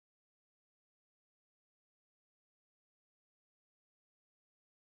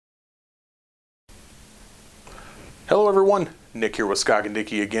Hello everyone, Nick here with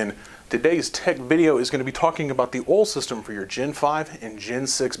Scoggin-Dickey again. Today's tech video is going to be talking about the oil system for your Gen 5 and Gen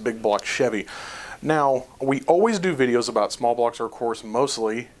 6 big block Chevy. Now, we always do videos about small blocks, or of course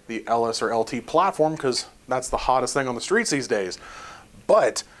mostly the LS or LT platform, because that's the hottest thing on the streets these days.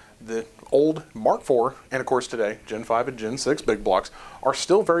 But the old Mark IV, and of course today, Gen 5 and Gen 6 big blocks, are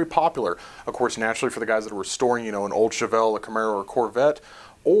still very popular. Of course, naturally for the guys that are restoring, an old Chevelle, a Camaro, or a Corvette,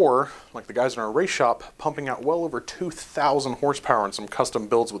 or like the guys in our race shop pumping out well over 2,000 horsepower in some custom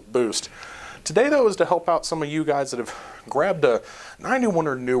builds with boost. Today though is to help out some of you guys that have grabbed a 91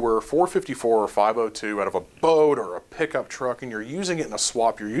 or newer 454 or 502 out of a boat or a pickup truck, and you're using it in a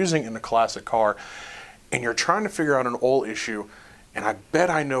swap, you're using it in a classic car, and you're trying to figure out an oil issue, and I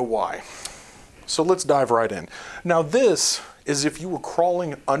bet I know why. So let's dive right in. Now this is if you were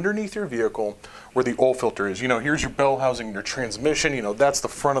crawling underneath your vehicle where the oil filter is. Here's your bell housing, your transmission, that's the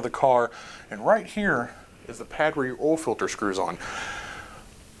front of the car, and right here is the pad where your oil filter screws on.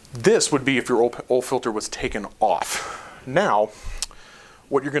 This would be if your oil filter was taken off. Now,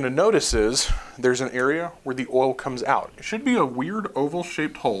 what you're going to notice is there's an area where the oil comes out. It should be a weird oval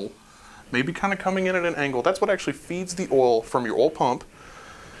shaped hole, maybe kind of coming in at an angle. That's what actually feeds the oil from your oil pump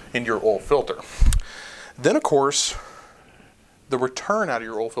and your oil filter. Then of course, the return out of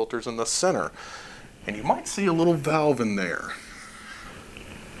your oil filter is in the center, and you might see a little valve in there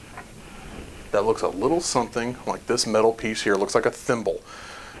that looks a little something like this metal piece here. It looks like a thimble.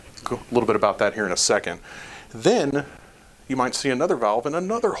 A little bit about that here in a second. Then you might see another valve in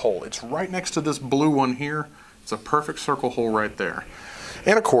another hole. It's right next to this blue one here. It's a perfect circle hole right there.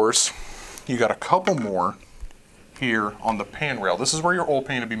 And of course, you got a couple more here on the pan rail. This is where your oil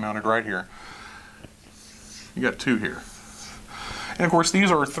pan would be mounted right here. You got two here. And of course, these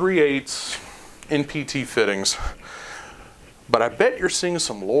are 3/8 NPT fittings, but I bet you're seeing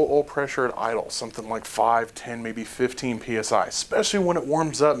some low oil pressure at idle, something like 5, 10, maybe 15 PSI, especially when it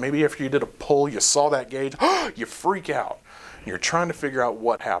warms up. Maybe after you did a pull, you saw that gauge, you freak out, and you're trying to figure out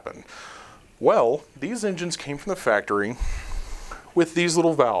what happened. Well, these engines came from the factory with these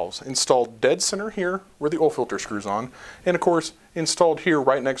little valves installed dead center here where the oil filter screws on, and of course installed here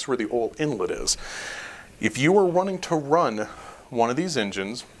right next to where the oil inlet is. If you were wanting to run one of these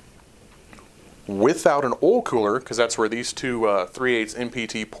engines without an oil cooler, because that's where these two 3/8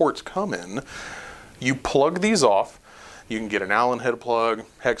 NPT ports come in, you plug these off. You can get an Allen head plug,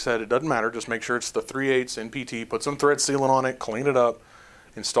 hex head, it doesn't matter. Just make sure it's the 3/8 NPT, put some thread sealant on it, clean it up,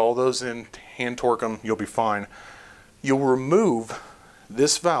 install those in, hand torque them, you'll be fine. You'll remove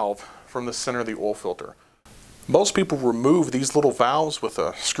this valve from the center of the oil filter. Most people remove these little valves with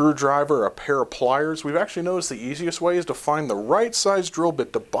a screwdriver, a pair of pliers. We've actually noticed the easiest way is to find the right size drill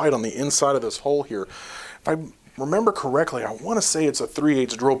bit to bite on the inside of this hole here. If I remember correctly, I want to say it's a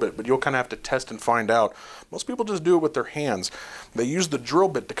 3/8 drill bit, but you'll kind of have to test and find out. Most people just do it with their hands. They use the drill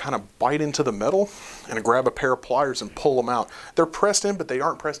bit to kind of bite into the metal and grab a pair of pliers and pull them out. They're pressed in, but they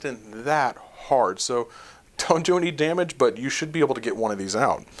aren't pressed in that hard, so don't do any damage, but you should be able to get one of these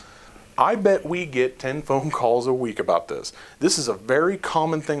out. I bet we get 10 phone calls a week about this. This is a very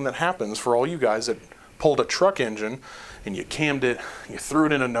common thing that happens for all you guys that pulled a truck engine and you cammed it, you threw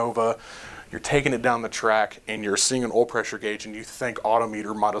it in a Nova, you're taking it down the track and you're seeing an oil pressure gauge and you think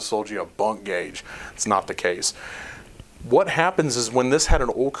Autometer might have sold you a bunk gauge. It's not the case. What happens is when this had an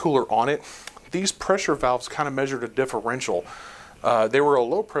oil cooler on it, these pressure valves kind of measured a differential. They were a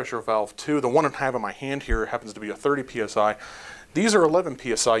low pressure valve too. The one I have in my hand here happens to be a 30 PSI. These are 11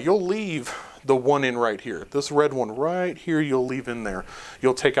 PSI. You'll leave the one in right here. This red one right here, you'll leave in there.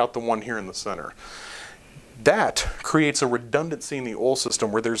 You'll take out the one here in the center. That creates a redundancy in the oil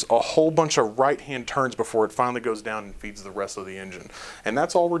system where there's a whole bunch of right-hand turns before it finally goes down and feeds the rest of the engine. And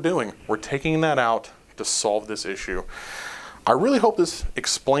that's all we're doing. We're taking that out to solve this issue. I really hope this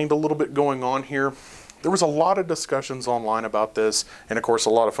explained a little bit going on here. There was a lot of discussions online about this, and of course a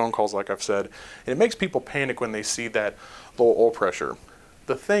lot of phone calls, like I've said, and it makes people panic when they see that low oil pressure.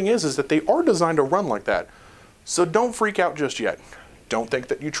 The thing is that they are designed to run like that, so don't freak out just yet. Don't think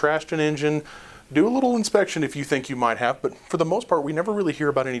that you trashed an engine. Do a little inspection if you think you might have, but for the most part we never really hear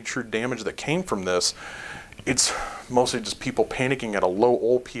about any true damage that came from this. It's mostly just people panicking at a low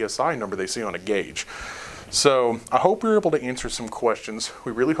oil PSI number they see on a gauge. So I hope we were able to answer some questions.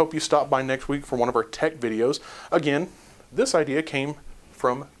 We really hope you stop by next week for one of our tech videos. Again, this idea came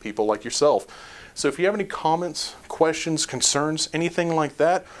from people like yourself. So if you have any comments, questions, concerns, anything like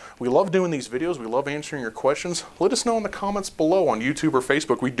that, we love doing these videos. We love answering your questions. Let us know in the comments below on YouTube or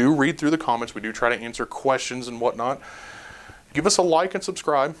Facebook. We do read through the comments. We do try to answer questions and whatnot. Give us a like and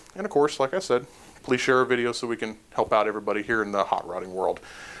subscribe. And of course, like I said, please share our video so we can help out everybody here in the hot rodding world.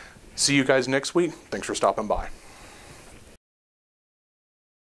 See you guys next week. Thanks for stopping by.